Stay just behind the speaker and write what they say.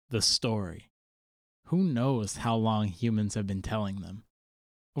the story. Who knows how long humans have been telling them?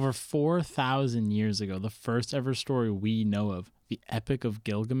 Over 4,000 years ago, the first ever story we know of, the Epic of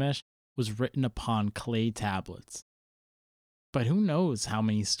Gilgamesh, was written upon clay tablets. But who knows how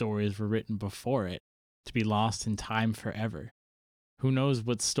many stories were written before it, to be lost in time forever? Who knows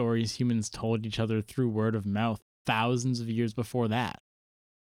what stories humans told each other through word of mouth thousands of years before that?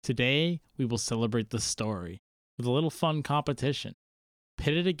 Today, we will celebrate the story with a little fun competition.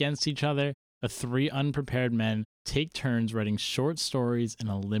 Pitted against each other, the three unprepared men take turns writing short stories in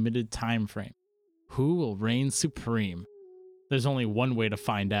a limited time frame. Who will reign supreme? There's only one way to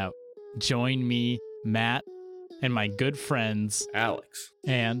find out. Join me, Matt, and my good friends, Alex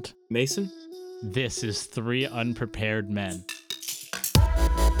and Mason. This is Three Unprepared Men.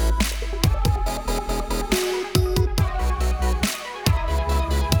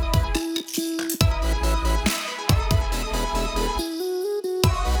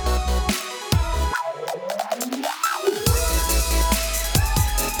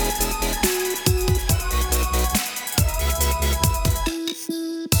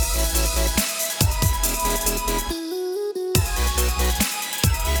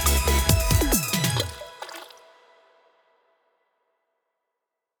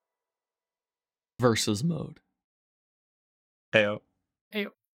 Versus mode. Heyo.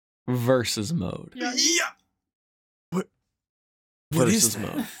 Versus mode. Yeah. What Versus is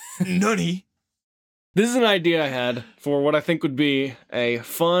that? mode. Nutty. This is an idea I had for what I think would be a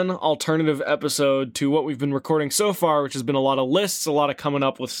fun alternative episode to what we've been recording so far, which has been a lot of lists, a lot of coming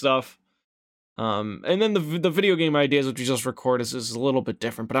up with stuff. And then the video game ideas, which we just recorded, is a little bit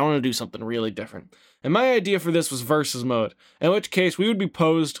different, but I want to do something really different. And my idea for this was versus mode, in which case we would be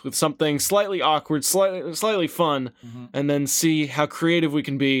posed with something slightly awkward, slightly fun, and then see how creative we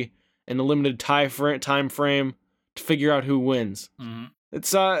can be in a limited time frame to figure out who wins.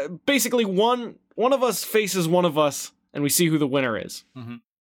 It's basically one of us faces one of us, and we see who the winner is.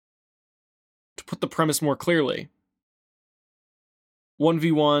 To put the premise more clearly,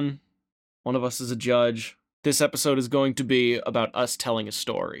 1v1, one of us is a judge. This episode is going to be about us telling a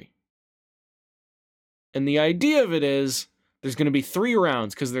story. And the idea of it is, there's going to be 3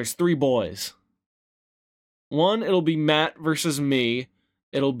 rounds, because there's 3 boys. One, it'll be Matt versus me.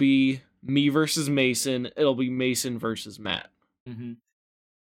 It'll be me versus Mason. It'll be Mason versus Matt.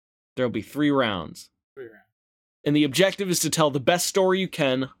 There'll be 3 rounds. And the objective is to tell the best story you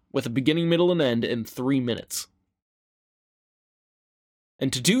can, with a beginning, middle, and end in 3 minutes.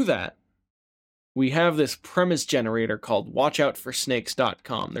 And to do that, we have this premise generator called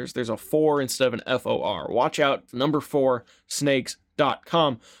watchoutforsnakes.com. There's a 4 instead of an FOR. Watchout4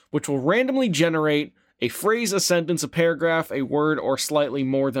 snakes.com, which will randomly generate a phrase, a sentence, a paragraph, a word, or slightly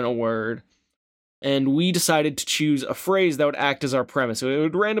more than a word. And we decided to choose a phrase that would act as our premise. So it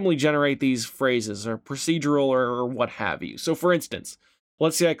would randomly generate these phrases, or procedural, or what have you. So for instance,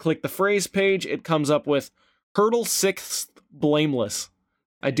 let's say I click the phrase page, it comes up with hurdle 6th blameless.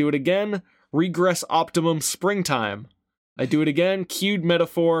 I do it again, regress optimum springtime. I do it again, cued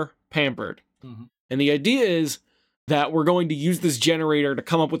metaphor pampered. And the idea is that we're going to use this generator to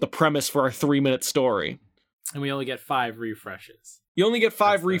come up with the premise for our 3-minute story. And we only get 5 refreshes. You only get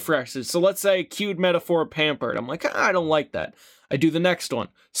 5 refreshes. So let's say cued metaphor pampered. I'm like, I don't like that. I do the next one.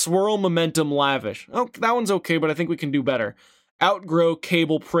 Swirl momentum lavish. Oh, that one's okay, but I think we can do better. Outgrow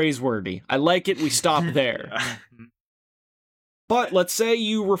cable praiseworthy. I like it, we stop there. But let's say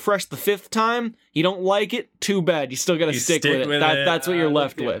you refresh the 5th time, you don't like it, too bad. You still gotta stick with it. That's what you're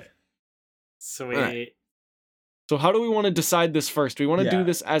left with. Sweet. Right. So how do we want to decide this first? Do we want to do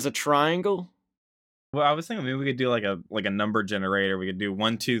this as a triangle? Well, I was thinking maybe we could do like a number generator. We could do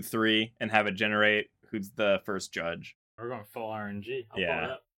 1, 2, 3 and have it generate who's the first judge. We're going full RNG. I'll Yeah. pull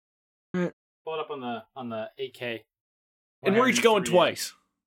it up. Pull it up on the 8K. And we're each going twice.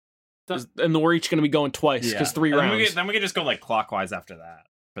 And we're each going to be going twice, because 3 rounds. Then we could just go like clockwise after that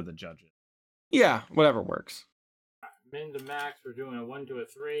for the judges. Yeah, whatever works. Min to max, we're doing a 1 to a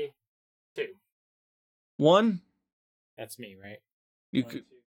 3. 2. 1? That's me, right? You could.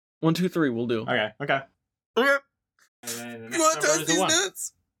 1, 2, 3, we'll do. Okay. And then the next number is a 1.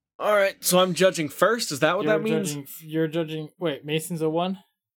 Alright, so I'm judging first? Is that what that means? You're judging... Wait, Mason's a 1?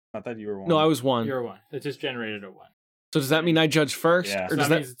 I thought you were 1. No, I was 1. You're a 1. It just generated a 1. So does that mean I judge first? Yeah. Or So does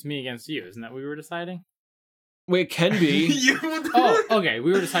that means it's me against you. Isn't that what we were deciding? Wait, it can be. Oh, okay.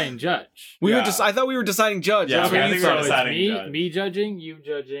 We were deciding judge. I thought we were deciding judge. Yeah, That's okay, what I you think we were thought. deciding judge. Me judging, you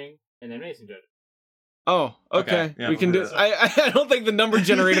judging, and then Mason judging. Oh, okay. Yeah, we can do. I don't think the number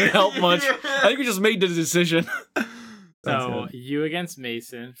generator helped much. I think we just made the decision. So you against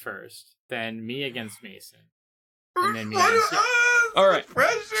Mason first, then me against Mason, and then me against you. All right.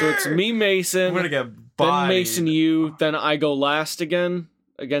 Pressure. So it's me, I'm Mason. gonna get Then bodied. Mason, you. Then I go last again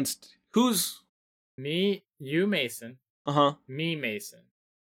against who's? Me, you, Mason. Uh-huh. Me, Mason.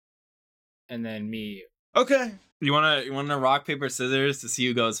 And then me, you. Okay. You wanna rock paper scissors to see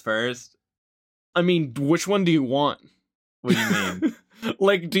who goes first? I mean, which one do you want? What do you mean?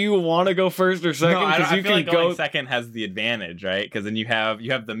 Like, do you want to go first or second? No, I, Because I you feel can like go. going second has the advantage, right? Because then you have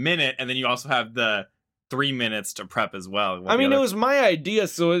the minute, and then you also have the 3 minutes to prep as well. I mean, it was my idea,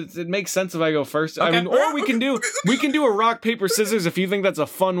 so it makes sense if I go first. I Okay. mean, or we can do a rock paper scissors if you think that's a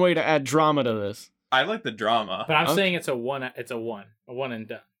fun way to add drama to this. I like the drama. But I'm Okay. saying it's a one and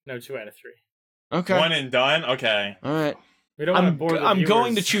done. No 2 out of 3. Okay. One and done. Okay. All right. We don't want to I'm bore the I'm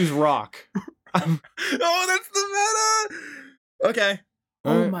going to viewers. choose rock. Oh, that's the meta. Okay.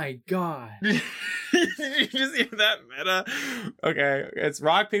 Oh Alright. my god. Did you just hear that meta? Okay, it's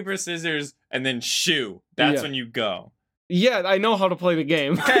rock paper scissors and then shoe. That's Yeah. when you go. Yeah, I know how to play the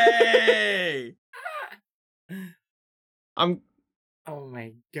game. Hey! I'm Oh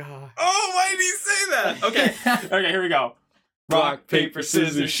my god. Oh, why did he say that? Okay. Okay, here we go. Rock, paper,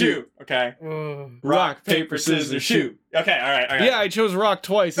 scissors, shoot. Okay. Ugh. Rock, paper, scissors, shoot. Okay, all right, all right. Yeah, I chose rock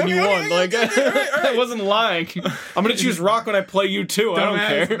twice and you Okay, won. okay, Like okay, all right, all I right. wasn't lying. I'm gonna choose rock when I play you too. I don't Dumbass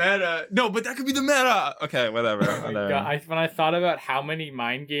care. meta. No, but that could be the meta. Okay, whatever. Oh my god. When I thought about how many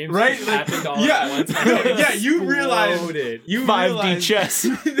mind games Right, happened all yeah. at once, No, yeah, you realize- exploded. You 5D realize- chess.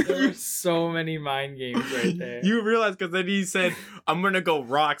 There were so many mind games right there. You realize because then he said, I'm gonna go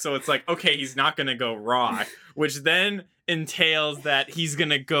rock, so it's like, okay, he's not gonna go rock, which then entails that he's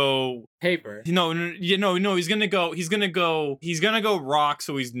gonna go Paper. he's gonna go rock,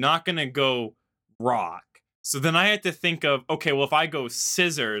 so he's not gonna go rock. So then I had to think of, okay, well if I go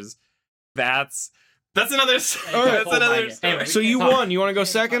scissors, that's another All right. that's Whole another mind game. story. Anyway, So you Talk. won. You want to go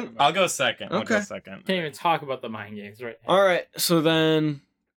second? I'll go second. I'll go Okay. second. Can't even talk about the mind games right now. All right. So then,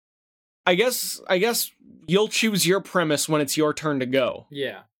 I guess you'll choose your premise when it's your turn to go.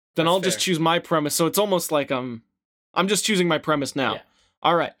 Yeah. Then That's I'll just fair. choose my premise. So it's almost like I'm just choosing my premise now. Yeah.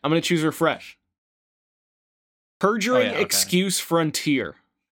 All right. I'm gonna choose refresh. Perjuring Oh, yeah, okay. excuse frontier.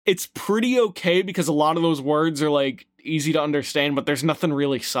 It's pretty okay because a lot of those words are like easy to understand, but there's nothing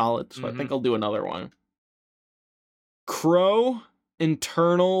really solid. So I Mhm. think I'll do another one. Crow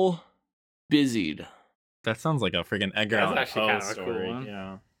internal busied. That sounds like a freaking Edgar That's Allan actually Poe kind of a story. cool one.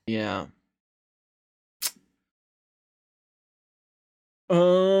 Yeah. Yeah.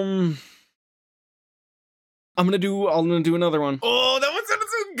 I'm gonna do another one. Oh, that one sounded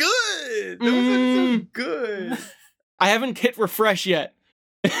so good. That one sounded so good. I haven't hit refresh yet.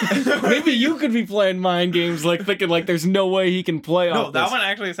 Maybe you could be playing mind games, like thinking like there's no way he can play No, off that this. one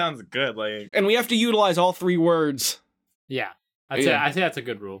actually sounds good. Like, And we have to utilize all 3 words. Yeah. I Yeah. say that's a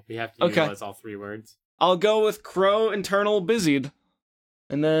good rule. We have to Okay. utilize all 3 words. I'll go with crow internal busied,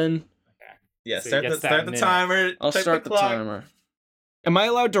 and then yeah, So he start gets the that start the minute. timer. I'll type start the clock. timer. Am I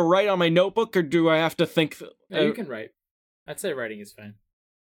allowed to write on my notebook, or do I have to think? No, you can write. I'd say writing is fine.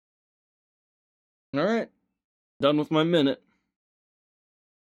 All right, done with my minute.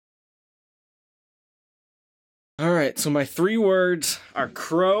 All right, so my 3 words are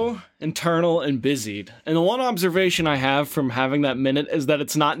crow, internal, and busied. And the one observation I have from having that minute is that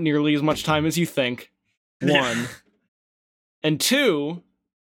it's not nearly as much time as you think. Yeah. 1. And 2,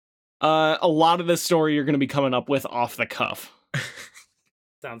 a lot of this story you're going to be coming up with off the cuff.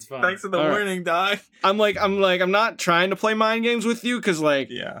 Sounds fun. Thanks for the All right. warning, dog. I'm not trying to play mind games with you because like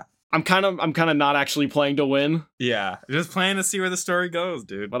Yeah. I'm kind of not actually playing to win, Yeah. Just playing to see where the story goes,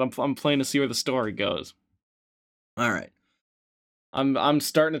 dude. but I'm playing to see where the story goes. All right, I'm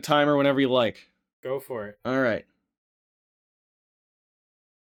starting a timer whenever you like. Go for it. All right.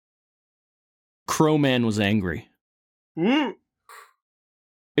 Crowman was angry. Woo.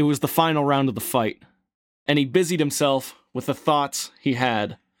 It was the final round of the fight, and he busied himself with the thoughts he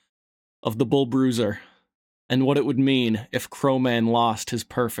had of the Bull Bruiser and what it would mean if Crowman lost his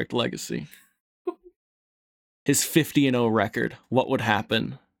perfect legacy. His 50-0 record, what would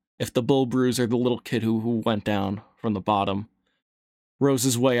happen if the Bull Bruiser, the little kid who went down from the bottom, rose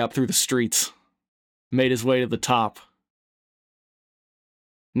his way up through the streets, made his way to the top.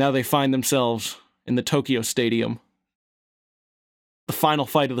 Now they find themselves in the Tokyo Stadium, the final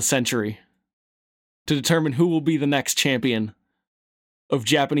fight of the century, to determine who will be the next champion of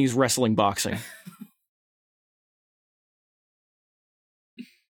Japanese wrestling boxing.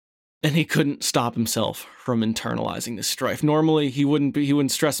 And he couldn't stop himself from internalizing this strife. Normally, he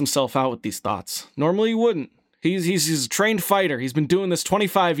wouldn't stress himself out with these thoughts. Normally, he wouldn't. He's a trained fighter. He's been doing this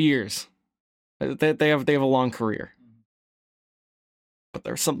 25 years. They have a long career. But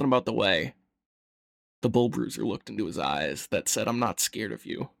there's something about the way The Bull Bruiser looked into his eyes that said, "I'm not scared of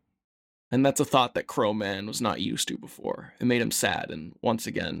you." And that's a thought that Crowman was not used to before. It made him sad, and once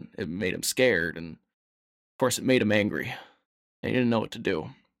again, it made him scared, and of course it made him angry. And he didn't know what to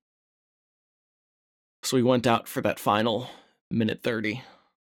do. So he went out for that final minute 30,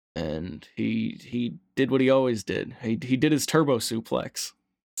 and he did what he always did. He did his turbo suplex.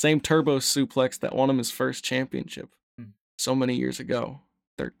 Same turbo suplex that won him his first championship so many years ago.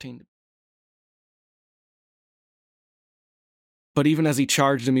 13. But even as he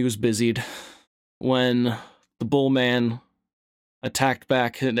charged him, he was busied. When the Bull Man attacked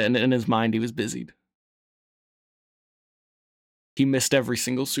back, and in his mind, he was busied. He missed every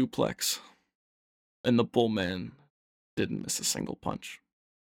single suplex, and the Bull Man didn't miss a single punch.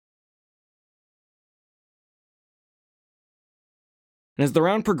 And as the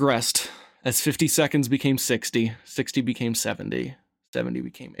round progressed, as 50 seconds became 60, 60 became 70, 70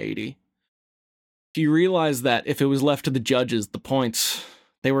 became 80, he realized that if it was left to the judges, the points,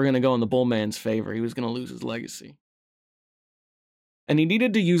 they were going to go in the Bull Man's favor. He was going to lose his legacy. And he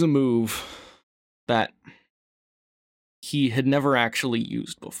needed to use a move that he had never actually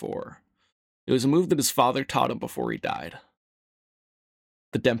used before. It was a move that his father taught him before he died.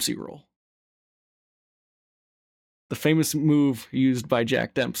 The Dempsey Roll. The famous move used by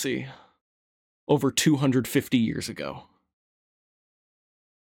Jack Dempsey over 250 years ago.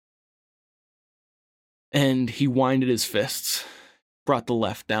 And he winded his fists, brought the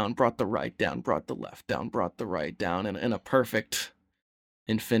left down, brought the right down, brought the left down, brought the right down, in a perfect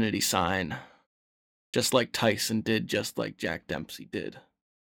infinity sign. Just like Tyson did, just like Jack Dempsey did.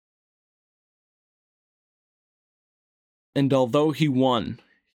 And although he won,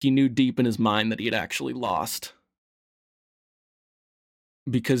 he knew deep in his mind that he had actually lost.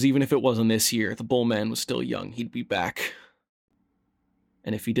 Because even if it wasn't this year, the Bull Man was still young. He'd be back.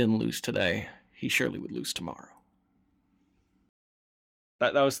 And if he didn't lose today, he surely would lose tomorrow.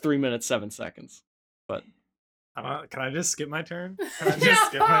 That was 3 minutes, 7 seconds. But can I just skip my turn? Can I just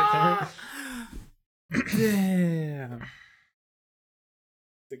skip my turn? Damn.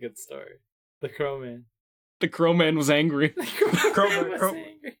 It's a good story. The Crowman. the Crowman was angry. Crowman was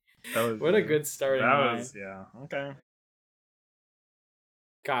angry. What a good starting line. Yeah. Okay.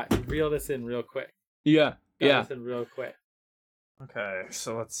 God, reel this in real quick. Yeah. Reel this in real quick. Okay,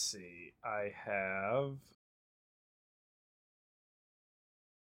 so let's see. I have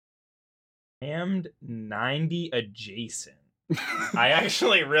Damned 90 Adjacent. I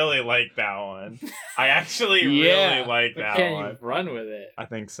actually really like that one. I actually really like that Can't one. even run with it. I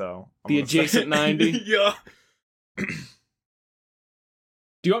think so. The Adjacent 90? Yeah. Do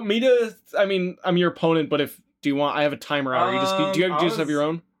you want me to? I mean, I'm your opponent, but do you want? I have a timer out. Do you just have your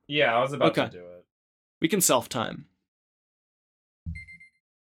own? Yeah, I was about to do it. We can self-time.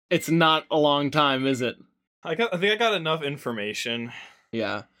 It's not a long time, is it? I think I got enough information.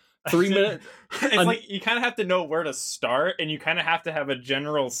 Yeah. 3 minutes. It's like you kind of have to know where to start, and you kind of have to have a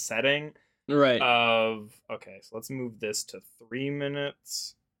general setting. Right. Okay, so let's move this to 3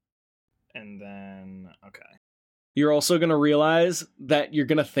 minutes, and then okay. You're also going to realize that you're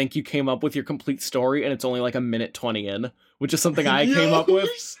going to think you came up with your complete story, and it's only like 1:20 in, which is something I came up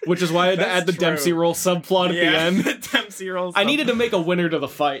with, which is why I had to add the Dempsey Roll subplot at the end. The Dempsey Roll. I needed to make a winner to the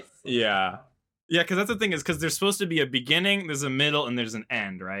fight. Yeah. Yeah, because that's the thing, is because there's supposed to be a beginning, there's a middle, and there's an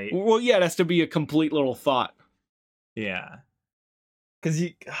end, right? Well, yeah, it has to be a complete little thought. Yeah. Because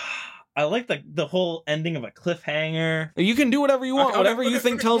I like the whole ending of a cliffhanger. You can do whatever you want, whatever you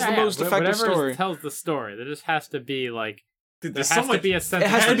think tells the most effective story. Tells the story. There just has to be like, Dude, there has to be a sense. It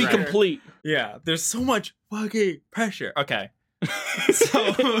has to be pressure. complete. Yeah, there's so much fucking pressure. Okay.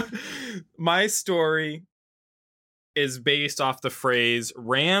 So, my story is based off the phrase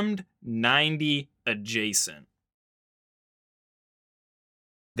rammed 90 adjacent.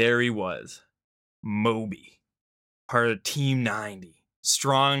 There he was, Moby, part of Team 90,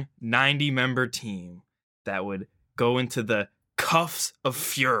 strong 90-member team that would go into the cuffs of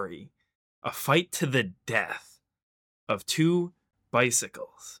fury, a fight to the death of two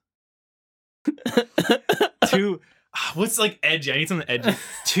bicycles. What's like edgy? I need something edgy.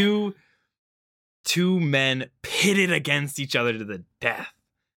 Two men pitted against each other to the death,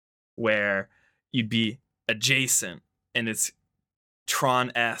 where you'd be adjacent, and it's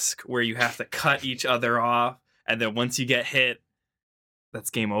Tron-esque, where you have to cut each other off, and then once you get hit, that's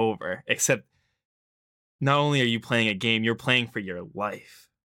game over. Except, not only are you playing a game, you're playing for your life.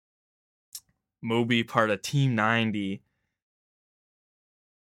 Moby, part of Team 90,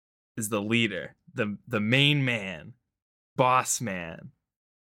 is the leader, the main man, boss man,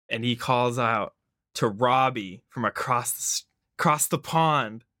 and he calls out to Robbie from across the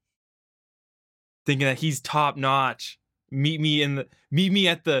pond. thinking that he's top notch. Meet me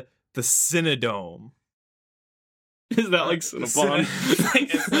at the Cinedome. Is that like Cinnabon?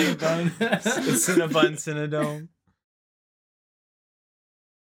 It's Cinnabon. It's Cinnabon Cinedome.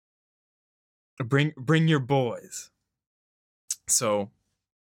 Bring your boys. So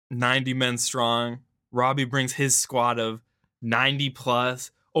 90 men strong. Robbie brings his squad of 90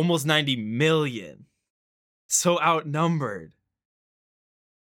 plus, almost 90 million. So outnumbered.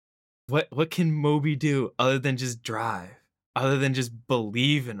 What can Moby do other than just drive? Other than just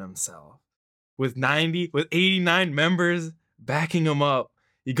believe in himself? With 89 members backing him up,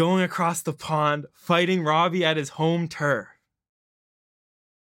 you're going across the pond, fighting Robbie at his home turf.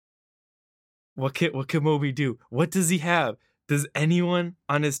 What can Moby do? What does he have? Does anyone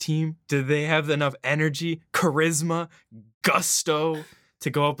on his team, do they have enough energy, charisma, gusto to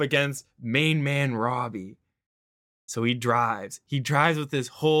go up against main man Robbie? So he drives. He drives with his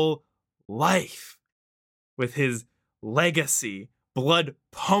whole life, with his legacy, blood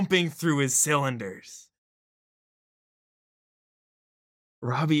pumping through his cylinders.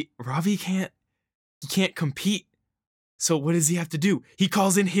 Robbie can't compete. So what does he have to do? He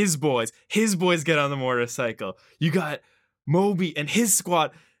calls in his boys. His boys get on the motorcycle. You got Moby and his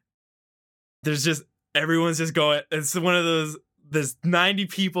squad. Everyone's just going. It's one of those, there's 90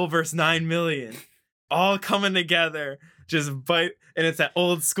 people versus 9 million. All coming together. Just fight. And it's that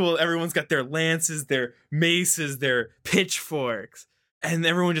old school. Everyone's got their lances, their maces, their pitchforks. And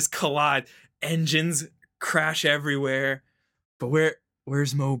everyone just collides. Engines crash everywhere. But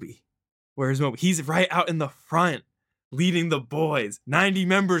where's Moby? Where's Moby? He's right out in the front, leading the boys. 90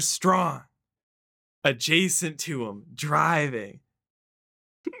 members strong. Adjacent to him, driving.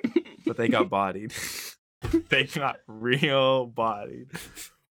 But they got bodied. They got real bodied.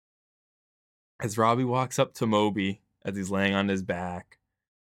 As Robbie walks up to Moby, as he's laying on his back,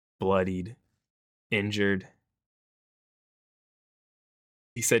 bloodied, injured,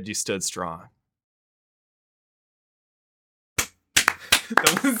 he said, "You stood strong."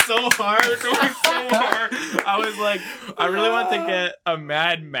 That was so hard. I was like, I really wanted to get a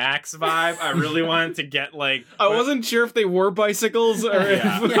Mad Max vibe. I really wanted to get like. I wasn't sure if they were bicycles or.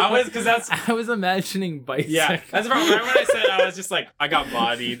 I was imagining bicycles. Yeah, that's right. Right when I said, I was just like, I got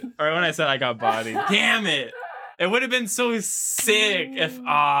bodied. Or when I said I got bodied, damn it! It would have been so sick if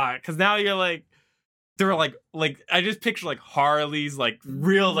because now you're like. They were like I just picture like Harleys, like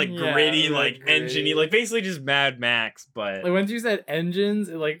real like gritty, like engine-y, like basically just Mad Max, but like once you said engines,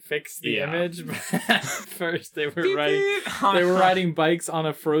 it like fixed the image. But at first they were riding bikes on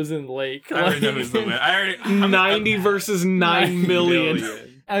a frozen lake. I already know who's the winner. 90 versus 9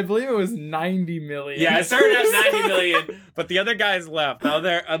 million. I believe it was 90 million. Yeah, it started at 90 million, but the other guys left. The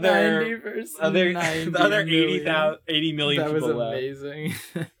other 90 versus 90 the other 80 million that people was left. Amazing.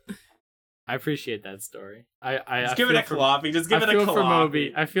 I appreciate that story. Just give it a Kloppy. Just give it a Kloppy. For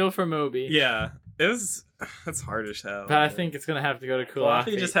Moby. I feel for Moby. Yeah, that's hard as hell. But I think it's gonna have to go to Kloppy.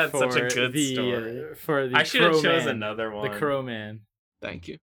 Kloppy just had such a good story. For the I should have chosen another one. The Crow Man. Thank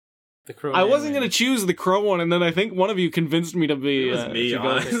you. The Crow. I wasn't gonna choose the Crow one, and then I think one of you convinced me to be. It was me,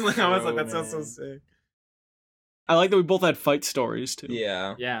 honestly. I was like, that sounds so sick. I like that we both had fight stories too.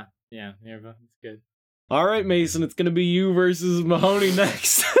 Yeah. It's good. All right, Mason, it's gonna be you versus Mahoney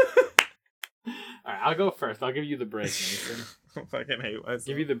next. All right, I'll go first. I'll give you the break, Mason. I fucking hate myself.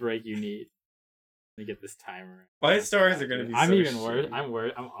 Give you the break you need. Let me get this timer. My stories are gonna be. I'm even worse. I'm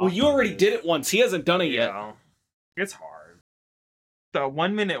worried. Well, you already did it once. He hasn't done it yet. It's hard. The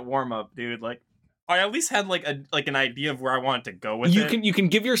 1 minute warm up, dude. Like, I at least had like an idea of where I wanted to go with it. You can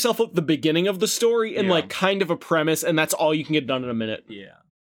give yourself the beginning of the story and like kind of a premise, and that's all you can get done in a minute. Yeah.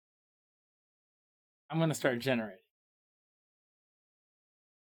 I'm gonna start generating.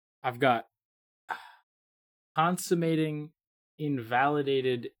 I've got consummating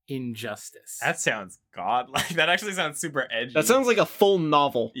invalidated injustice. That sounds godlike. That actually sounds super edgy. That sounds like a full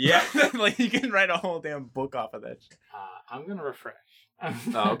novel. Yeah, like you can write a whole damn book off of that. I'm gonna refresh.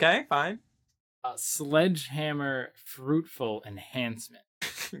 Okay, fine. Sledgehammer fruitful enhancement.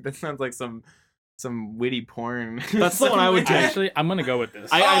 That sounds like some witty porn. That's the one I would take. Actually, I'm gonna go with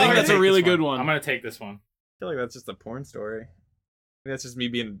this. I think that's a really good one. I'm gonna take this one. I feel like that's just a porn story. That's just me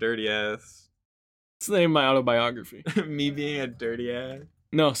being a dirty ass. It's the name of my autobiography. Me being a dirty ass.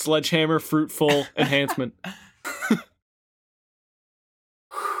 No, Sledgehammer fruitful enhancement.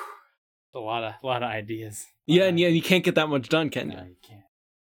 A lot of ideas. Yeah, and you can't get that much done, can you? No, you can't.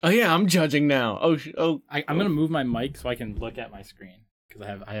 Oh yeah, I'm judging now. I'm gonna move my mic so I can look at my screen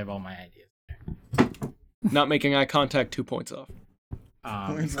because I have all my ideas. Not making eye contact, 2 points off. I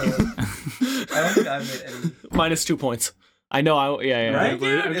don't think I've made any. Minus 2 points. I know. Yeah. Right? I'm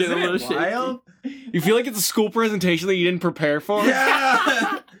getting Isn't a little it shaky. wild? You feel like it's a school presentation that you didn't prepare for?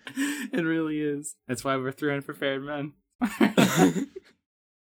 Yeah. It really is. That's why we're 3 unprepared men. All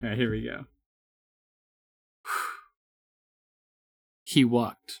right, here we go. He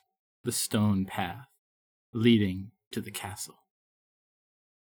walked the stone path leading to the castle.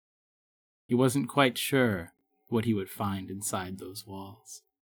 He wasn't quite sure what he would find inside those walls,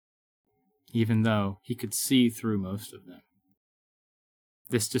 even though he could see through most of them.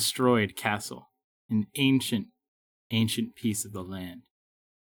 This destroyed castle, an ancient piece of the land.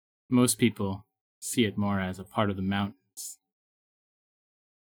 Most people see it more as a part of the mountains.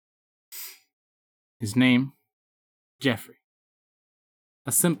 His name, Jeffrey.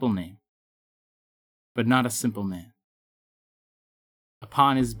 A simple name, but not a simple man.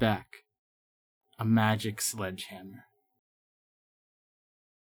 Upon his back, a magic sledgehammer.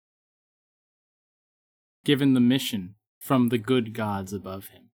 Given the mission from the good gods above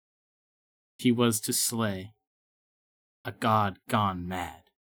him, he was to slay a god gone mad,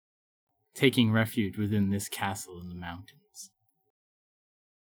 taking refuge within this castle in the mountains.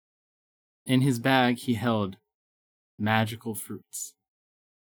 In his bag he held magical fruits,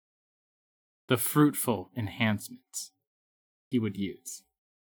 the fruitful enhancements he would use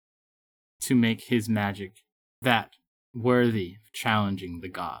to make his magic that worthy of challenging the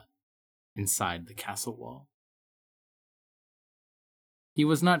god inside the castle wall. He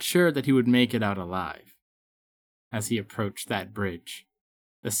was not sure that he would make it out alive as he approached that bridge,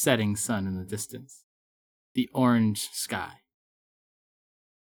 the setting sun in the distance, the orange sky,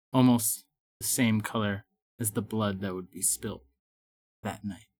 almost the same color as the blood that would be spilt that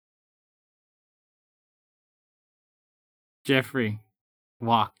night. Jeffrey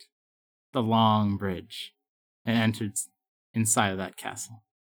walked the long bridge and entered inside of that castle,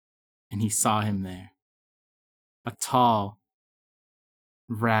 and he saw him there, a tall,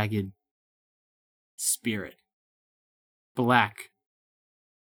 ragged spirit, black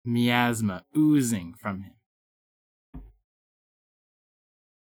miasma oozing from him.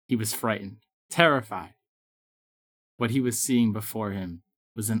 He was frightened, terrified. What he was seeing before him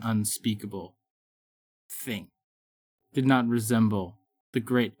was an unspeakable thing. Did not resemble the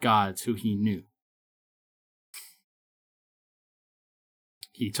great gods who he knew.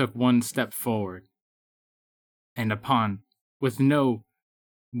 He took one step forward, and with no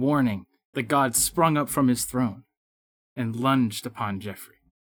warning, the god sprung up from his throne and lunged upon Jeffrey.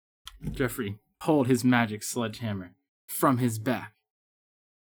 Jeffrey pulled his magic sledgehammer from his back,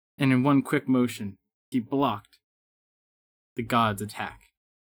 and in one quick motion, he blocked the god's attack,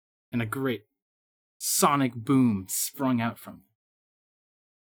 and a great sonic boom sprung out from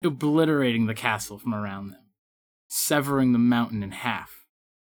it, obliterating the castle from around them, severing the mountain in half,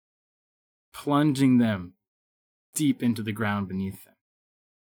 plunging them deep into the ground beneath them.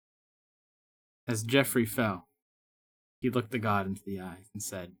 As Jeffrey fell, he looked the god into the eyes and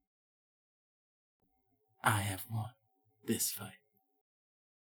said, "I have won this fight."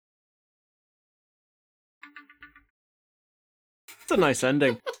 It's a nice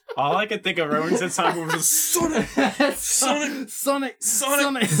ending. All I could think of when we said Sonic was Sonic. Sonic.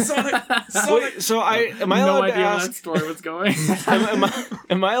 Wait, so am I no allowed idea to where ask? that story was going.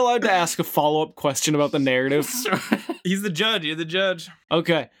 Am I allowed to ask a follow-up question about the narrative? Sure. He's the judge. You're the judge.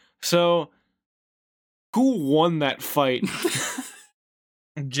 Okay, so who won that fight?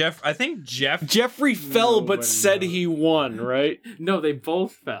 I think Jeff. Jeffrey fell, but Nobody said knows. he won, right? No, they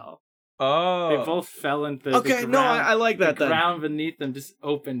both fell. Oh. They both fell into Okay, the ground. no, I like that the then. ground beneath them just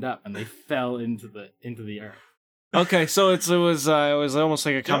opened up and they fell into the earth. Okay, so it was almost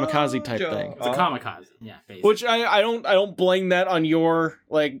like a kamikaze type Jojo. thing. It's a kamikaze, yeah, basically. Which I don't blame that on your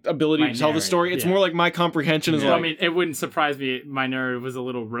like ability My to tell the narrative, story. It's yeah. more like my comprehension is Well, like I mean, it wouldn't surprise me. My narrative was a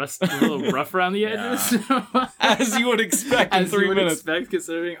little rough around the edges, as you would expect in as you 3 would minutes. expect,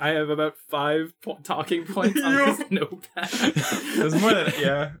 considering I have about 5 talking points on this notepad. There's more than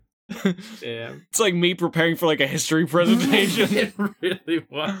yeah. Yeah, It's like me preparing for like a history presentation. it really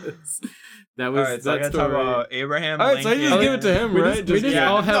was. That All was right, so I that gotta talk story. about Abraham All right, so I Lincoln. just give it to him, We right? just Yeah.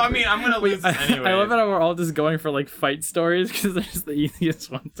 all have. No, I mean, I'm gonna lose this anyway. I love how we're all just going for like fight stories because they're just the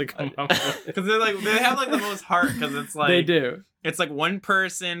easiest ones to come up with. Because they have like the most heart. Because it's like They do. It's like one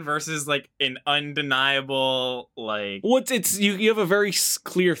person versus like an undeniable like. Well, it's you have a very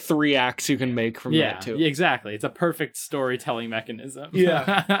clear 3 acts you can make from Yeah, that too. exactly. It's a perfect storytelling mechanism.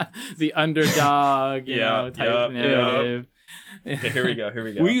 Yeah. The underdog, you know, type Yep, narrative. Okay, here we go.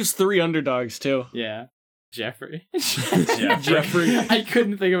 We use 3 underdogs too. Yeah. Jeffrey. Jeffrey. I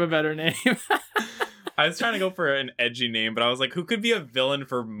couldn't think of a better name. I was trying to go for an edgy name, but I was like, who could be a villain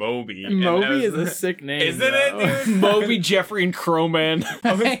for Moby? And I Moby is was- a sick name. Isn't it, though. dude? Moby, Jeffrey, and Crowman.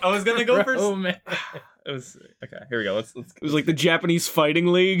 I was gonna go for. Oh man. It was okay. Here we go. Let's. It was like the Japanese fighting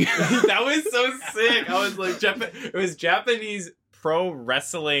league. That was so sick. I was like, it was Japanese pro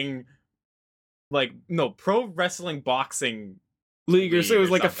wrestling, pro wrestling boxing. League, or so it was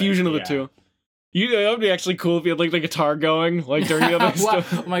or like a something, fusion of the yeah. two. That would be actually cool if you had like the guitar going, like during the other Wow.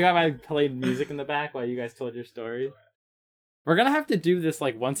 stuff. Oh my god, I played music in the back while you guys told your story. We're gonna have to do this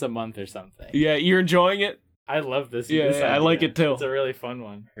like once a month or something. Yeah, you're enjoying it? I love this. Yeah, this I like idea. it too. It's a really fun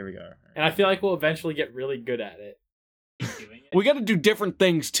one. Here we go. And I feel like we'll eventually get really good at it. We got to do different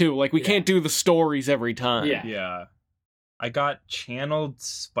things too. Like we Yeah. can't do the stories every time. Yeah. Yeah, I got channeled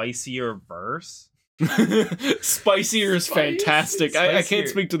spicier verse. Spicier is fantastic. I Spicier. can't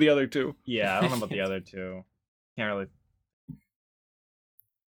speak to the other two. Yeah, I don't know about the other two. Can't really.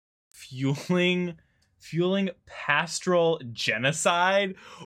 Fueling pastoral genocide.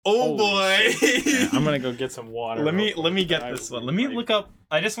 Oh Holy boy! Yeah, I'm gonna go get some water. let me real quick. get I this one. would Let me like- look up.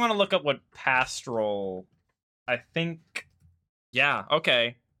 I just want to look up what pastoral. I think. Yeah.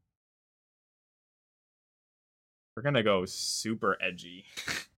 Okay. We're gonna go super edgy.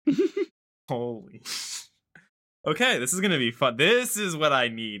 Holy. Okay, this is gonna be fun. This is what I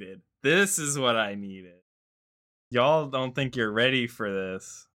needed. Y'all don't think you're ready for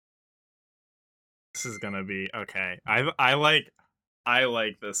this. This is gonna be okay. I like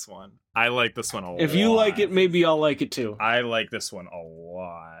this one. I like this one a lot. If you like it, maybe I'll like it too. I like this one a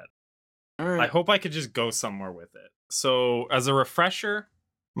lot. All I right. hope I could just go somewhere with it. So, as a refresher,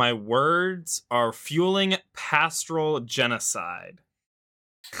 my words are fueling pastoral genocide.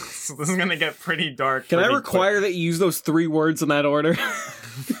 So this is gonna get pretty dark. Can I pretty require that you use those 3 words in that order?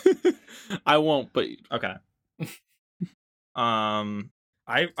 I won't, but quick. Okay.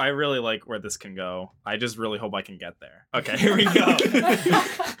 I really like where this can go. I just really hope I can get there. Okay, here we go.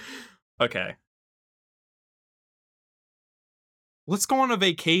 Okay. Let's go on a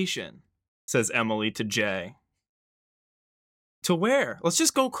vacation, says Emily to Jay. To where? Let's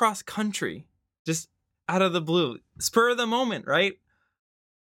just go cross country. Just out of the blue. Spur of the moment, right?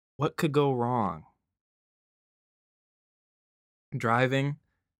 What could go wrong? Driving,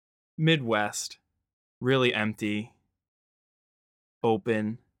 Midwest, really empty,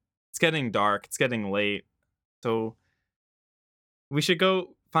 open. It's getting dark, it's getting late. So we should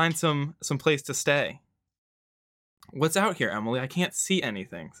go find some place to stay. What's out here, Emily? I can't see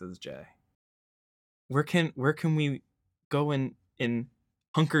anything, says Jay. Where can we go and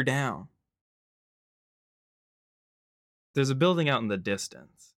hunker down? There's a building out in the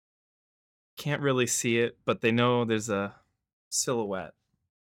distance. Can't really see it, but they know there's a silhouette.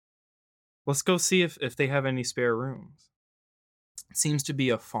 Let's go see if they have any spare rooms. It seems to be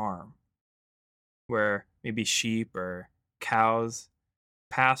a farm where maybe sheep or cows,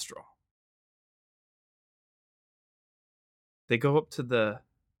 pastoral. They go up to the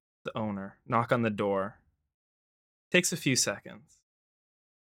owner, knock on the door. Takes a few seconds.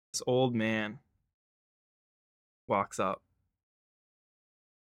 This old man walks up.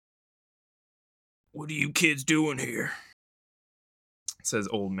 What are you kids doing here? Says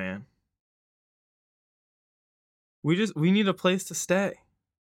old man. We need a place to stay.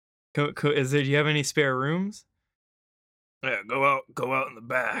 Do you have any spare rooms? Yeah, go out in the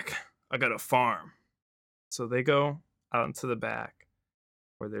back. I got a farm. So they go out into the back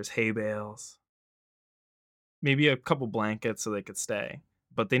where there's hay bales. Maybe a couple blankets so they could stay.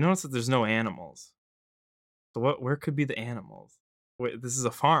 But they notice that there's no animals. So where could be the animals? Wait, this is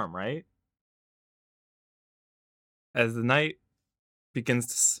a farm, right? As the night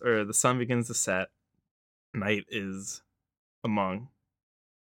the sun begins to set, night is among.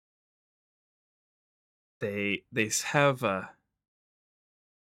 They have a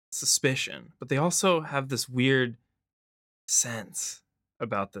suspicion, but they also have this weird sense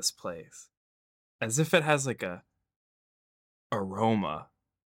about this place, as if it has like a aroma,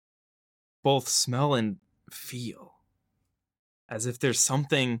 both smell and feel, as if there's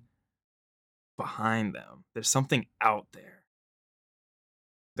something behind them. There's something out there.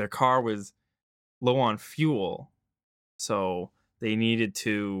 Their car was low on fuel, so they needed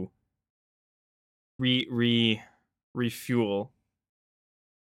to refuel.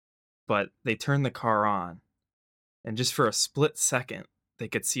 But they turned the car on, and just for a split second, they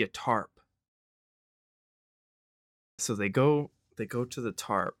could see a tarp. So they go to the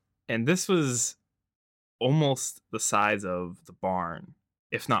tarp, and this was almost the size of the barn,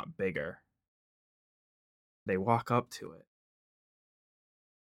 if not bigger. They walk up to it.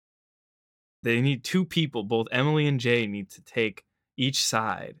 They need 2 people, both Emily and Jay need to take each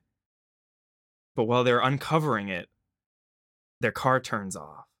side But while they're uncovering it, their car turns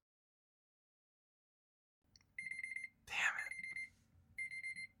off.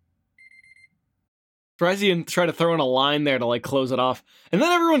 Surprised you didn't try to throw in a line there to like close it off. And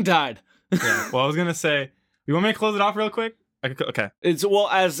then everyone died. Yeah. Well, I was gonna say, you want me to close it off real quick? Okay. It's well,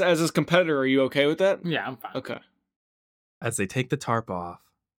 as his competitor, are you okay with that? Yeah, I'm fine. Okay. As they take the tarp off,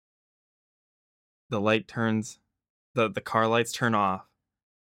 the light turns, the car lights turn off,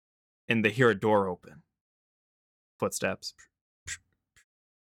 and they hear a door open. Footsteps.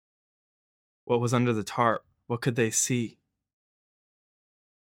 What was under the tarp? What could they see?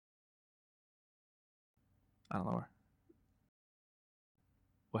 I don't know.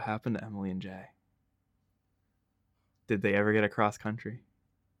 What happened to Emily and Jay? Did they ever get across country?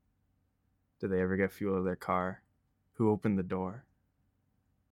 Did they ever get fuel to their car? Who opened the door?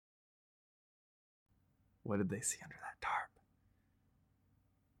 What did they see under that tarp?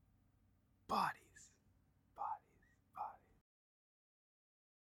 Bodies.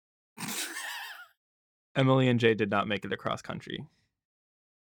 Emily and Jay did not make it across country.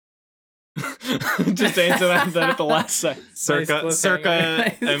 Just answer that at the last second.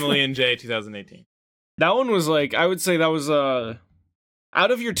 Circa Emily and Jay 2018. That one was like, I would say that was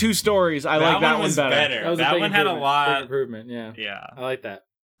out of your two stories, I like that one was better. That one had a lot. Big improvement, yeah. Yeah. I like that.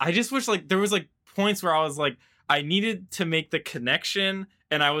 I just wish like there was like points where I was like, I needed to make the connection,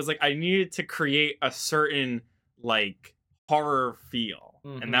 and I was like, I needed to create a certain like horror feel.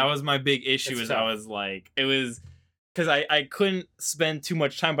 And that was my big issue. It's is tough. I was like, it was because I couldn't spend too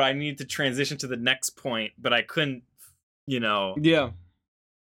much time, but I needed to transition to the next point, but I couldn't, Yeah.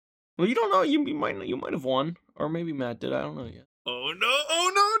 Well, you don't know. You might have won, or maybe Matt did. I don't know yet. Oh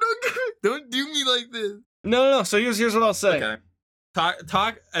no! Don't do me like this. No. So here's what I'll say. Okay.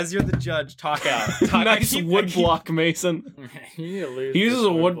 Talk as you're the judge. Talk out. Nice wood block, Mason. You need to lose He uses this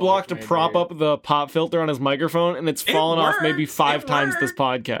a wood block to right prop there. up the pop filter on his microphone, and it's It fallen off maybe works. 5 It times this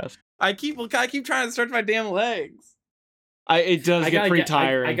works. podcast. I keep trying to stretch my damn legs. It does get pretty I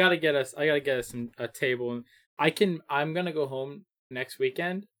tiring. gotta get us a table. I'm gonna go home next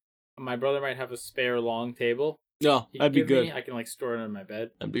weekend. My brother might have a spare long table. No, He that'd can be give good. me. I can like store it in my bed.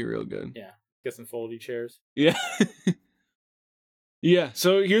 That'd be real good. Yeah, get some foldy chairs. Yeah. Yeah,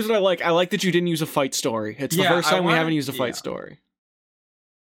 so here's what I like. I like that you didn't use a fight story. It's the Yeah, first I time we haven't wanted- used a fight yeah. story.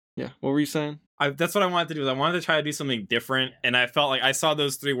 Yeah, what were you saying? That's what I wanted to do. Is I wanted to try to do something different, and I felt like I saw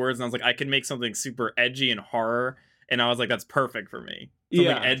those 3 words, and I was like, I can make something super edgy and horror, and I was like, that's perfect for me.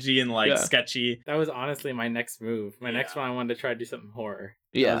 Something Yeah. edgy and like Yeah. sketchy. That was honestly my next move. My next Yeah. one, I wanted to try to do something horror.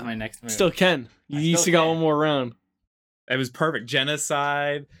 That Yeah. was my next move. Still can. You still still got can. one more round. It was perfect.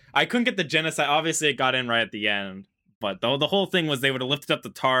 Genocide. I couldn't get the genocide. Obviously, it got in right at the end, but the whole thing was they would have lifted up the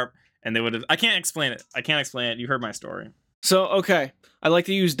tarp, and they would have. I can't explain it. You heard my story. So, okay. I like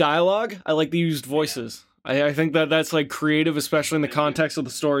to use dialogue. I like to use voices. I think that's like creative, especially in the context of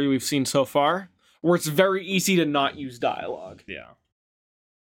the story we've seen so far, where it's very easy to not use dialogue. Yeah.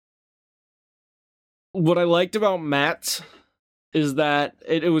 What I liked about Matt's is that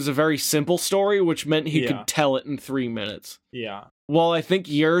it was a very simple story, which meant he Yeah. could tell it in 3 minutes. Yeah. While I think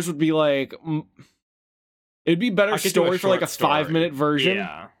yours would be like, it'd be better I could do a story for like a short story. 5-minute version.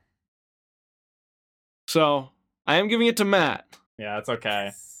 Yeah. So I am giving it to Matt, Yeah. It's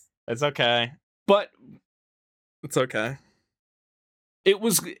okay. It's okay. but It's okay. it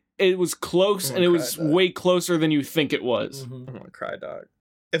was close, I'm and it gonna was cry about it. way closer than you think it was. Mhm. I'm gonna cry, dog.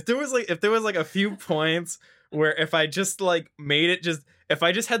 If there was like a few points where if I just like made it just if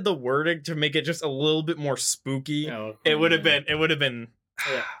I just had the wording to make it just a little bit more spooky, Oh, it would have yeah. been.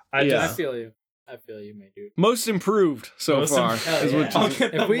 Yeah. I Yeah. I just feel you. I feel you, my dude. Most improved so Most far. improved. is Hell what yeah. you- I'll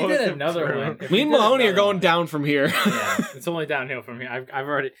get the If we most did another one, improved. if Me we and did Mahoney are another going one- down from here. Yeah, it's only downhill from here. I've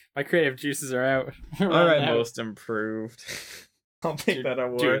already my creative juices are out. All right, most improved. I'll take Dude, that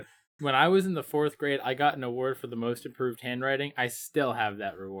award. Dude, when I was in the 4th grade, I got an award for the most improved handwriting. I still have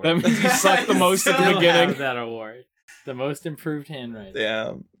that reward. That means you sucked the most at the Still beginning. have that award. The most improved handwriting.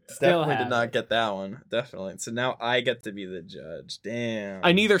 Damn. Still Definitely have did not it. get that one. Definitely. So now I get to be the judge. Damn.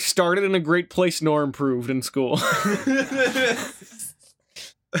 I neither started in a great place nor improved in school.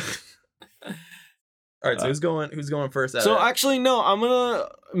 All right, so who's going first? So actually, no, I'm gonna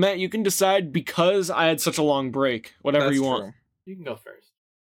Matt. You can decide because I had such a long break. Whatever you want. You can go first.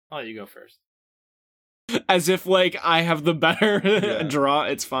 I'll let you go first. As if like I have the better Yeah. draw.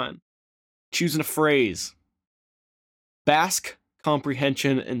 It's fine. Choosing a phrase. Basque,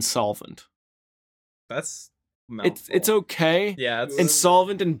 comprehension, and solvent. That's It's okay. yeah. It's And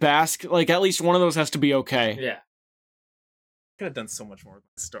solvent and Basque, like at least one of those has to be okay. Yeah. could have done so much more with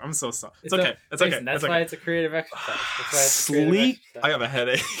my story. I'm so sorry. It's It's okay. It's okay. That's It's why okay. it's a creative exercise. That's why it's a creative Sleek. exercise. I have a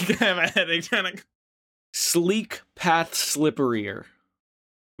headache. I have a headache trying to. Sleek, Path, Slipperier.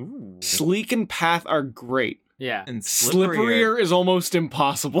 Ooh. Sleek and Path are great. Yeah. And Slipperier is almost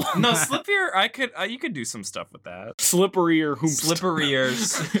impossible. No, Slipperier. I could. You could do some stuff with that. Slipperier,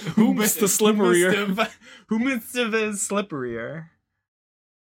 Slipperiers. Whomst the Slipperier. Who must have been Slipperier?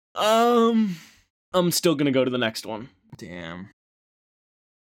 I'm still gonna go to the next one. Damn.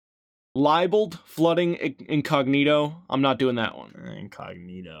 Libeled, flooding, incognito. I'm not doing that one.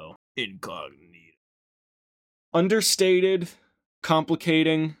 Incognito. Understated,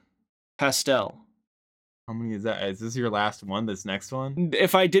 complicating, pastel. How many is that? Is this your last one? This next one?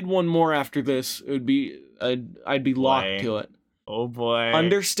 If I did one more after this, it would be I'd be locked Boy. to it. Oh boy.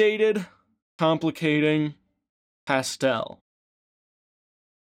 Understated, complicating, pastel.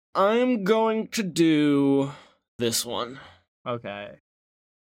 I'm going to do this one, Okay.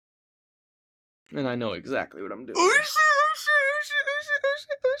 and I know exactly what I'm doing.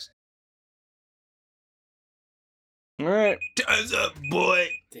 All right. Time's up, boy.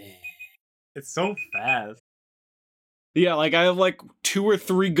 Damn. It's so fast. Yeah, like I have like 2 or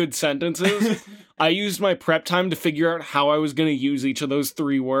 3 good sentences. I used my prep time to figure out how I was going to use each of those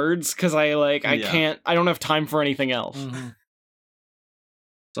 3 words because I Yeah. don't have time for anything else. Mhm.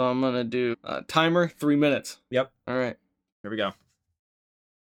 So I'm going to do timer 3 minutes. Yep. All right. Here we go.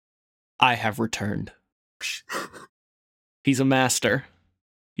 I have returned. He's a master.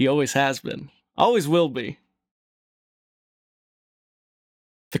 He always has been. Always will be.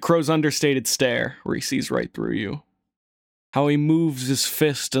 The crow's understated stare, where he sees right through you. How he moves his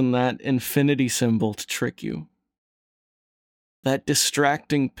fist in that infinity symbol to trick you. That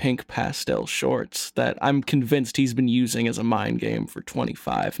distracting pink pastel shorts that I'm convinced he's been using as a mind game for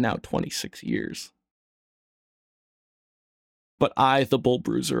 25, now 26 years. But I, the Bull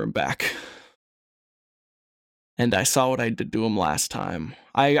Bruiser, am back. And I saw what I did to him last time.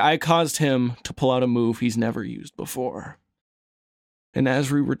 I caused him to pull out a move he's never used before. And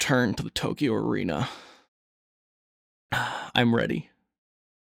as we return to the Tokyo Arena, I'm ready.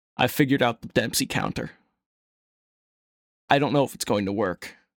 I figured out the Dempsey counter. I don't know if it's going to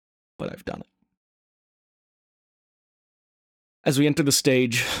work, but I've done it. As we enter the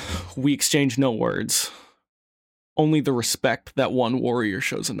stage, we exchange no words. Only the respect that one warrior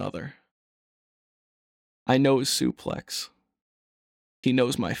shows another. I know his suplex. He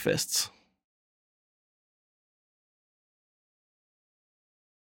knows my fists.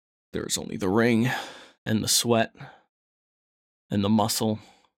 There is only the ring, and the sweat, and the muscle,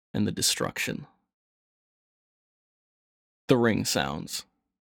 and the destruction. The ring sounds.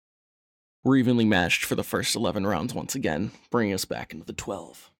 We're evenly matched for the first 11 rounds once again, bringing us back into the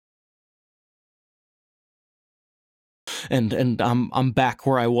 12. And I'm back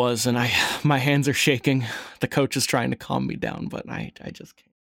where I was, and my hands are shaking. The coach is trying to calm me down, but I just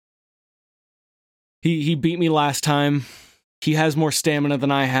can't. He beat me last time. He has more stamina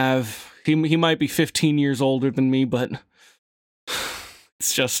than I have. He might be 15 years older than me, but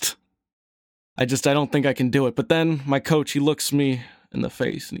it's just I don't think I can do it. But then my coach, he looks me in the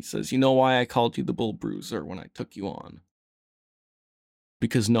face and he says, "You know why I called you the Bull Bruiser when I took you on?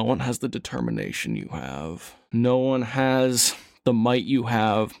 Because no one has the determination you have. No one has the might you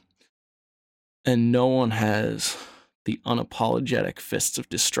have. And no one has the unapologetic fists of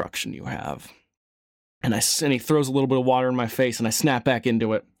destruction you have." And he throws a little bit of water in my face, and I snap back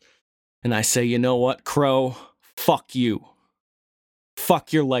into it. And I say, "You know what, Crow? Fuck you.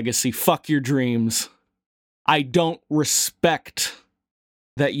 Fuck your legacy. Fuck your dreams. I don't respect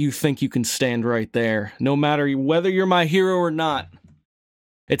that you think you can stand right there, no matter whether you're my hero or not.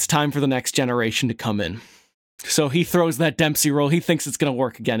 It's time for the next generation to come in." So he throws that Dempsey roll. He thinks it's going to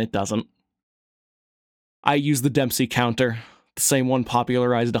work again. It doesn't. I use the Dempsey counter, the same one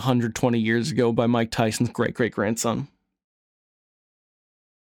popularized 120 years ago by Mike Tyson's great-great-grandson.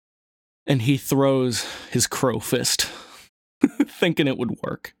 And he throws his crow fist, thinking it would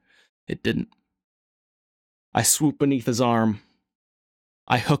work. It didn't. I swoop beneath his arm.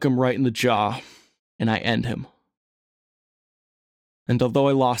 I hook him right in the jaw, and I end him. And although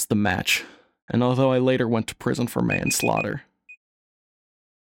I lost the match, and although I later went to prison for manslaughter,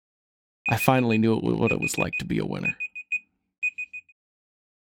 I finally knew what it was like to be a winner.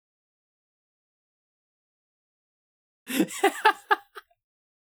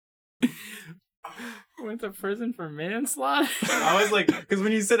 Went to prison for manslaughter? I was like, because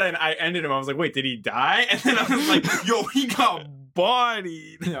when you said I ended him, I was like, wait, did he die? And then I was like, yo, he got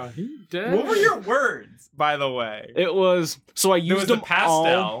bodied. No, he dead. What were your words, by the way? It was, so I There was used the them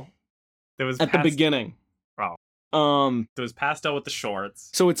pastel. all There was at the beginning. Oh. Um, So it's Pastel with the shorts.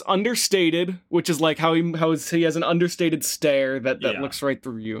 so it's understated, which is like how he has an understated stare that Yeah. looks right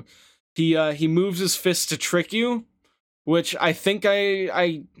through you. He moves his fist to trick you, which I think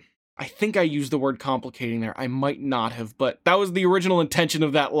I used the word complicating there. I might not have, but that was the original intention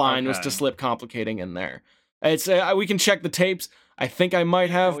of that line, was to Okay. slip complicating in there. It's we can check the tapes. I think I might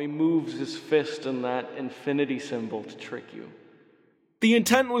have. He moves his fist in that infinity symbol to trick you. The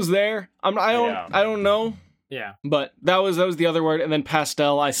intent was there. I don't know, Yeah. but that was the other word. And then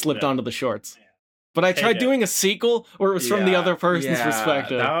pastel, I slipped Yeah. onto the shorts. But I Take tried it. doing a sequel where it was from the other person's Yeah,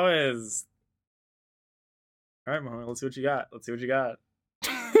 perspective. That was. All right, Mohammed, let's see what you got.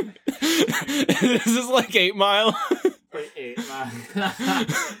 This is like 8 Mile. Wait,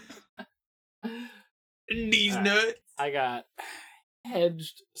 These Alright. nuts. I got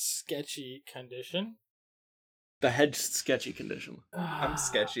hedged sketchy condition. The hedge sketchy condition. I'm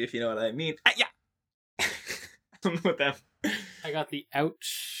sketchy, if you know what I mean. Yeah. I don't know what that. I got the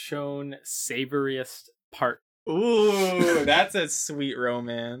outshone saberiest part. Ooh, that's a sweet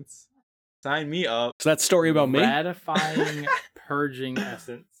romance. Sign me up. So that story about me? Ratifying purging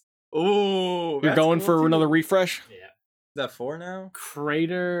essence. Ooh, You're that's going cool for too. another refresh? Yeah. Is that 4 now?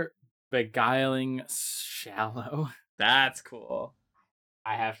 Crater beguiling shallow. That's cool.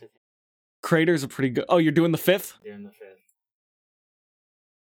 I have to Crater's a pretty good. Oh, you're doing the 5th? do in the 5th.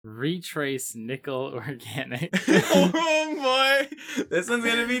 Retrace nickel organic. Oh boy, this one's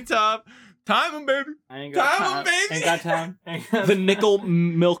gonna be tough. Time 'em, baby. I ain't got Time, time. baby. Ain't got time. Ain't got The time. nickel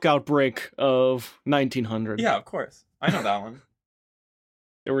milk outbreak of 1900. Yeah, of course. I know that one.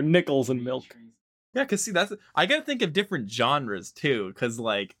 There were nickels in milk. Yeah, cause see, that's I gotta think of different genres too, cause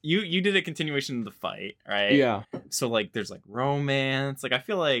like you did a continuation of the fight, right? Yeah. So like there's like romance, like I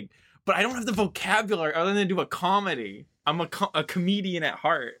feel like, but I don't have the vocabulary other than to do a comedy. I'm a comedian at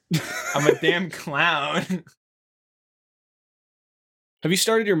heart. I'm a damn clown. Have you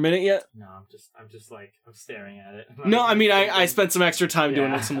started your minute yet? No, I'm just like I'm staring at it. No, I mean I spent some extra time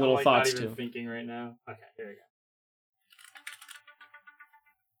doing Yeah, some I'm, little like, thoughts not even too. thinking right now. Okay, here we go.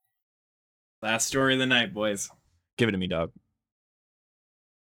 Last story of the night, boys. Give it to me, dog.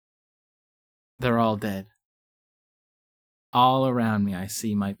 They're all dead. All around me, I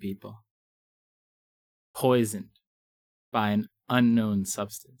see my people. Poisoned by an unknown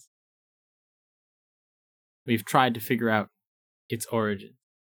substance. We've tried to figure out its origin.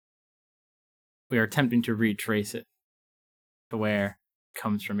 We are attempting to retrace it to where it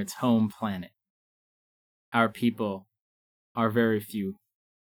comes from, its home planet. Our people are very few,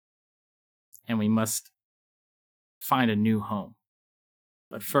 and we must find a new home.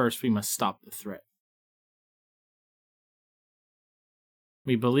 But first, we must stop the threat.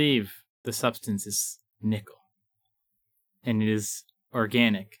 We believe the substance is nickel, and it is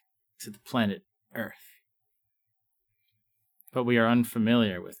organic to the planet Earth. But we are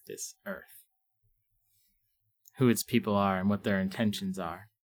unfamiliar with this Earth, who its people are and what their intentions are.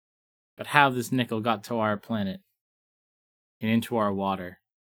 But how this nickel got to our planet and into our water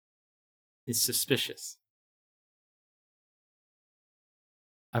is suspicious.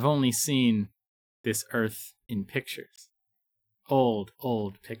 I've only seen this Earth in pictures. Old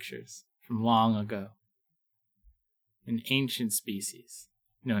pictures from long ago. An ancient species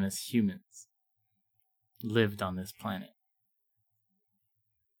known as humans lived on this planet.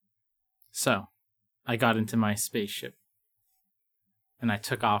 So, I got into my spaceship and I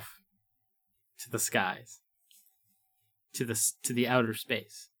took off to the skies, to the outer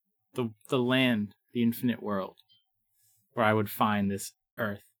space, the land, the infinite world, where I would find this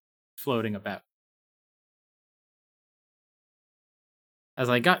Earth floating about. As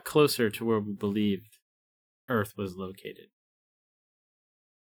I got closer to where we believed Earth was located,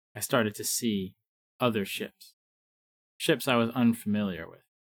 I started to see other ships I was unfamiliar with.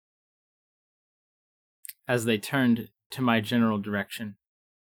 As they turned to my general direction,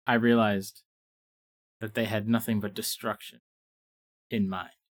 I realized that they had nothing but destruction in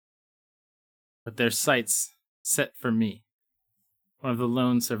mind. But their sights set for me, one of the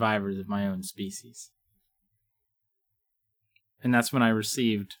lone survivors of my own species. And that's when I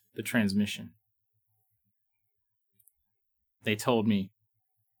received the transmission. They told me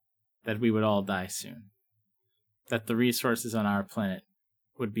that we would all die soon, that the resources on our planet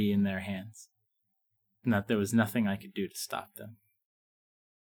would be in their hands, and that there was nothing I could do to stop them.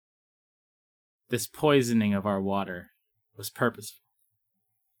 This poisoning of our water was purposeful,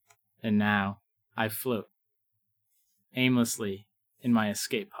 and now I float aimlessly in my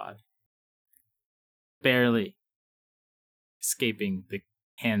escape pod, barely escaping the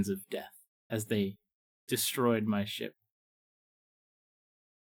hands of death as they destroyed my ship.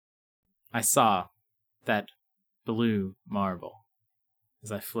 I saw that blue marble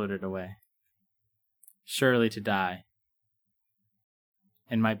as I floated away, surely to die,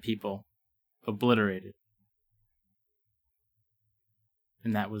 and my people obliterated.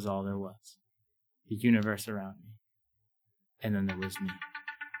 And that was all there was. The universe around me. And then there was me.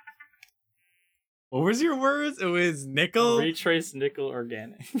 What was your words? It was nickel. Retrace nickel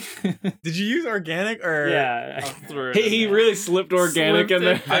organic. Did you use organic or? Yeah. I threw it Hey, in he there. really slipped organic Slipped in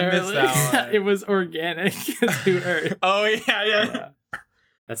there. it I missed that barely. one. It was organic to Earth. Oh yeah. Yeah.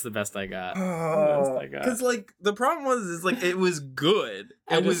 That's the best I got. Oh, Best I got. because like the problem was is like it was good.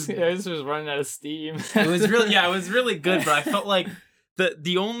 I just was running out of steam. It was really it was really good, but I felt like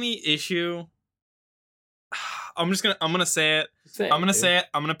the only issue. I'm gonna say it.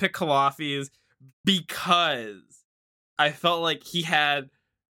 I'm gonna pick Kalafi's because I felt like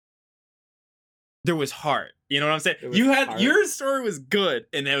there was heart. You know what I'm saying? There was heart. Your story was good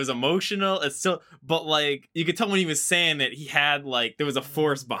and it was emotional. It's still, but like you could tell when he was saying it, he had like there was a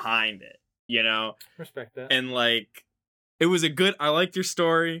force behind it. You know, Respect that. and like it was a good. I liked your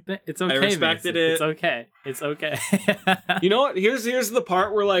story. It's okay. I respected Mason. it. It's okay. It's okay. You know what? Here's the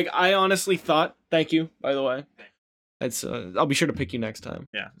part where like I honestly thought. Thank you, by the way. It's I'll be sure to pick you next time.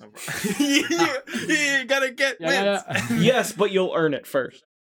 Yeah, no problem. you gotta get Yeah. wins. Yes, but you'll earn it first.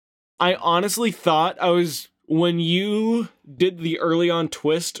 I honestly thought when you did the early on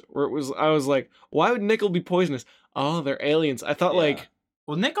twist where I was like, why would nickel be poisonous? Oh, they're aliens. I thought Yeah. like,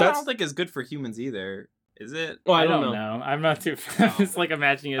 Well, nickel I That's- don't think is good for humans either. Is it? well, I I don't don't know. know. I'm not too. I'm just like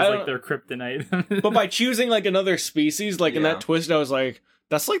imagining it as I like don't- their kryptonite. But by choosing like another species, like in Yeah. that twist, I was like,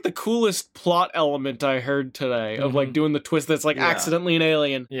 that's like the coolest plot element I heard today of like Mhm. doing the twist that's like Yeah. accidentally an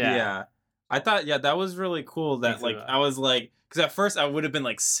alien. yeah. I thought that was really cool that Thanks, like Eva. I was like because at first I would have been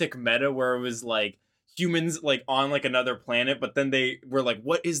like sick meta where it was like humans like on like another planet, but then they were like,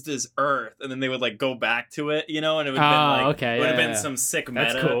 what is this Earth? And then they would like go back to it, you know, and it would have been like okay. it would have yeah, been yeah. some sick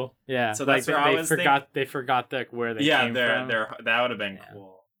meta. That's cool. Yeah. So like that's where I was they forgot where they Yeah, came they're from. that would have been Yeah.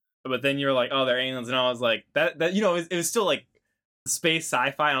 cool. But then you're like, oh, they're aliens, and I was like, that you know, it was still like space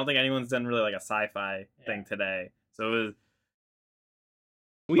sci-fi. I don't think anyone's done really like a sci-fi thing today. So it was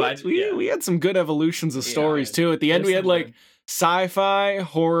We had some good evolutions of Yeah, stories too. At the end, we had like sci-fi,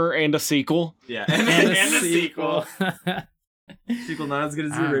 horror, and a sequel. yeah, and and a a sequel. sequel. Sequel not as good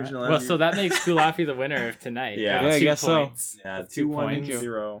as the Alright. original. Well, so that makes Kulafi the winner of tonight. Yeah. With Yeah, I 2 guess so. points. yeah, With 2 2-1 points.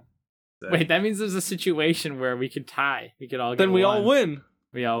 0. Wait, that means there's a situation where we could tie. We could all get Then we all one. win,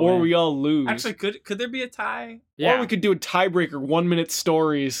 We all or win. we all lose. Actually, could there be a tie? yeah. Or we could do a tiebreaker, 1 minute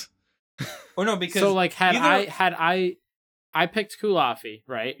stories. Or no, because So like had either- I picked Kulafi,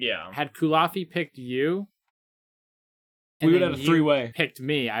 right? yeah. Had Kulafi picked you, We and would then have a you 3-way. picked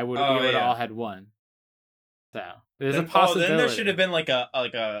me, we would Oh, have yeah. all had one. So there's Then, a possibility. then there should have been like a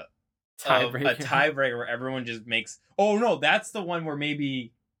tiebreaker. a tiebreaker where everyone just makes. Oh no, that's the one where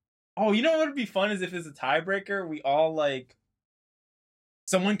maybe. Oh, you know what would be fun is if it's a tiebreaker, we all like.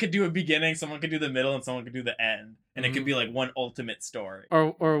 Someone could do a beginning, someone could do the middle, and someone could do the end, and it could be like one ultimate story.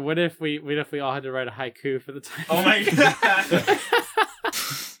 Or what if we all had to write a haiku for the time? Oh my god!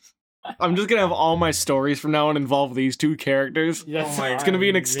 I'm just gonna have all my stories from now on involve these two characters. Yes, Oh my- It's gonna be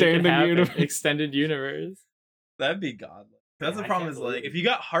an make it extended happen. universe. Extended universe. That'd be godlike. That's Yeah, the I problem can't is like believe if you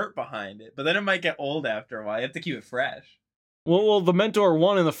got heart behind it, but then it might get old after a while. You have to keep it fresh. Well, the mentor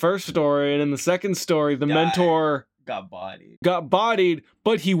won in the first story, and in the second story, the Died. mentor Got bodied. got bodied,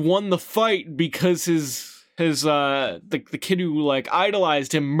 but he won the fight because the kid who like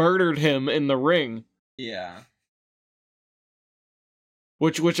idolized him murdered him in the ring. Yeah.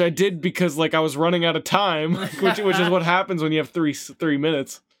 Which I did because like I was running out of time, which is what happens when you have 3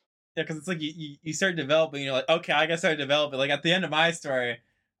 minutes. Yeah, because it's like you start developing, you're like, okay, I gotta start developing. Like at the end of my story,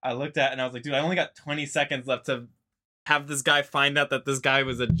 I looked at it and I was like, dude, I only got 20 seconds left to have this guy find out that this guy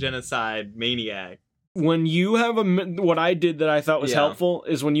was a genocide maniac. When you have what I did that I thought was Yeah. helpful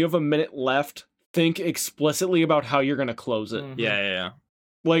is when you have a minute left, think explicitly about how you're gonna close it. Mhm. Yeah.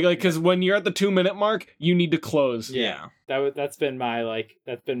 Like because when you're at the 2 minute mark, you need to close. Yeah. That's been my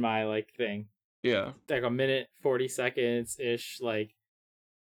thing. Yeah. Like a minute 40 seconds ish. Like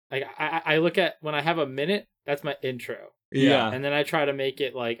I look at when I have a minute, that's my intro, Yeah. and then I try to make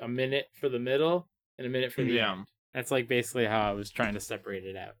it like a minute for the middle and a minute for the Yeah. end. That's like basically how I was trying to separate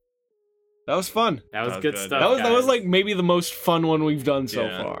it out. That was fun. That was That was good good. stuff. That was guys. like maybe the most fun one we've done so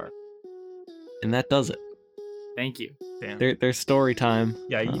Yeah. far. And that does it. Thank you. Damn. There's story time.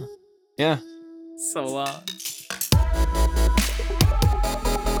 Yeah. Yeah. So long.